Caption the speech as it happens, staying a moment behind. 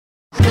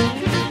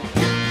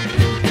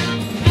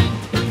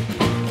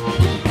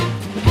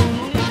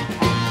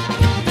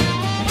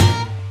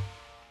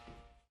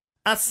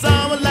I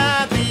saw a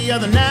light the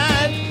other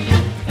night.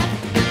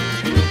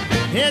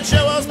 It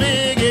sure was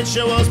big, it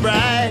sure was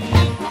bright.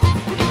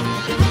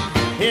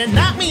 It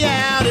knocked me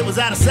out, it was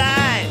out of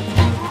sight.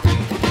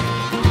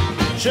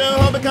 Sure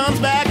hope it comes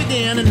back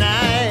again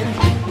tonight.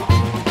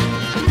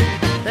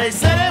 They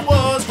said it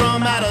was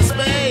from outer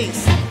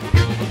space,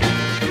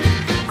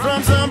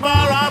 from some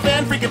far off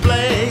and freaky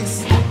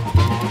place.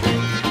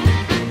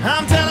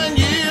 I'm telling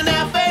you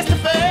now, face to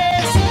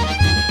face,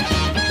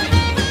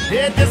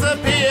 it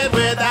disappeared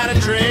without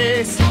a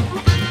trace.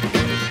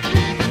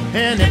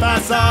 And if I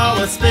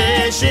saw a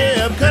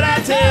spaceship, could I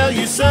tell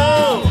you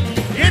so?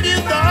 If you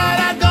thought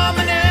I'd gone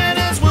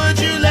bananas, would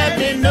you let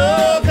me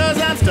know? 'Cause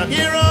I'm stuck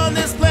here on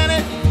this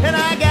planet and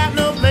I got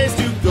no place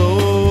to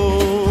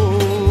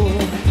go.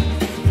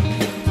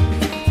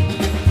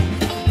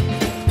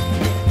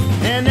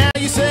 And now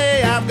you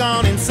say I've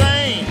gone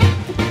insane.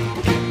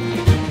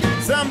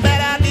 Some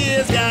bad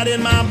ideas got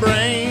in my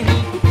brain.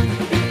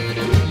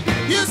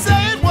 You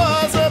say it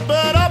was a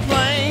bird or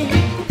plane,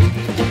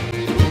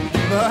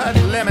 but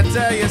let me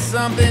tell you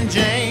something,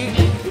 Jane.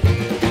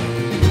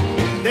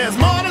 There's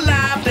more to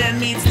life than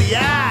meets the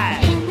eye,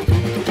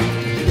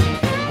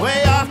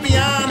 way off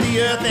beyond the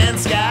earth and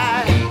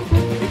sky.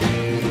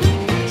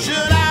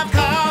 Should I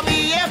call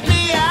the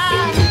FBI,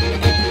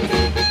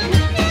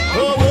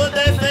 or would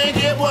they think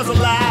it was a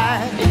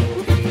lie?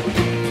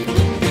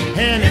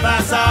 And if I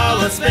saw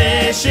a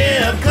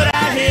spaceship, could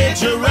I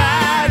hitch a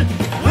ride?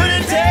 Would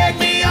it take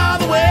me all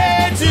the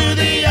way to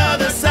the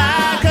other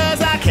side?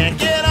 'Cause I can't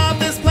get off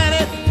this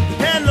planet,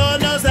 and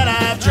Lord knows that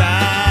I've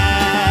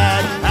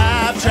tried.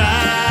 I've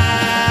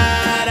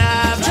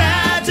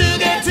tried to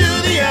get to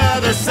the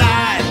other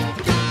side.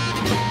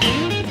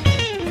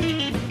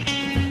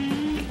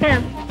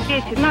 10,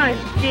 9, 9,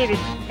 8,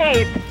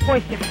 8,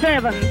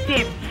 7,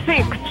 6,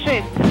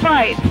 6,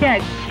 5,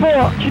 5,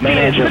 4,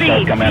 4,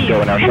 3,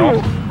 2,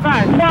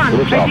 1,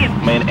 1.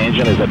 Main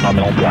engine is at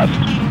nominal thrust.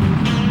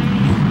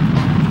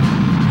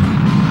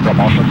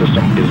 Propulsion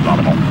system is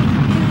nominal.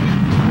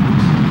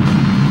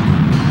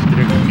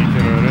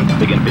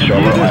 Begin pitch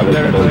over, level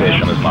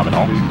stabilization is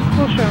nominal.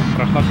 Слушаю.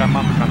 Прошла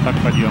команда, контакт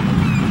подъема.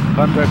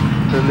 Contact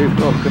to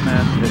lift off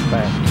command is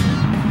back.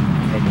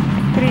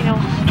 Принял.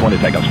 20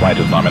 seconds flight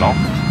is nominal.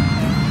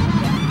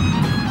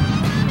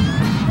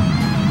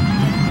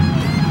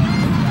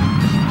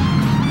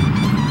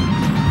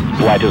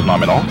 Flight is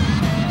nominal.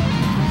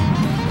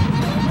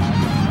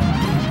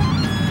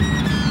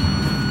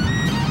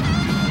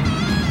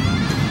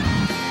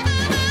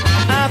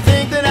 I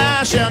think that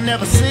I shall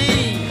never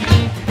see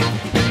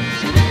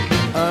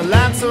a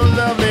life so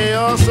lovely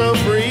or so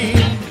free.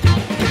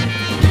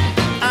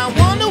 I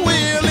wonder,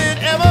 will it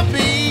ever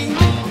be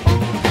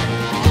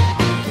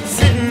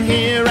sitting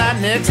here right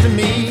next to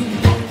me?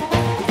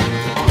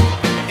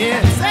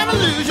 It's an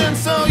illusion,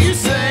 so you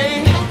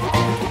say.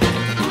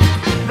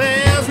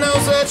 There's no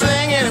such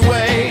thing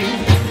anyway.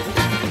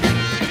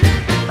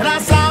 And I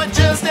saw it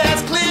just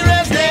as clear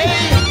as day,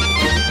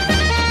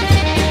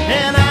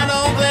 and I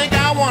don't think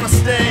I want to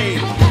stay.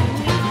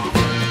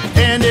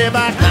 And if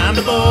I climbed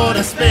aboard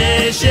a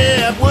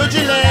spaceship, would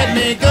you let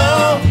me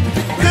go?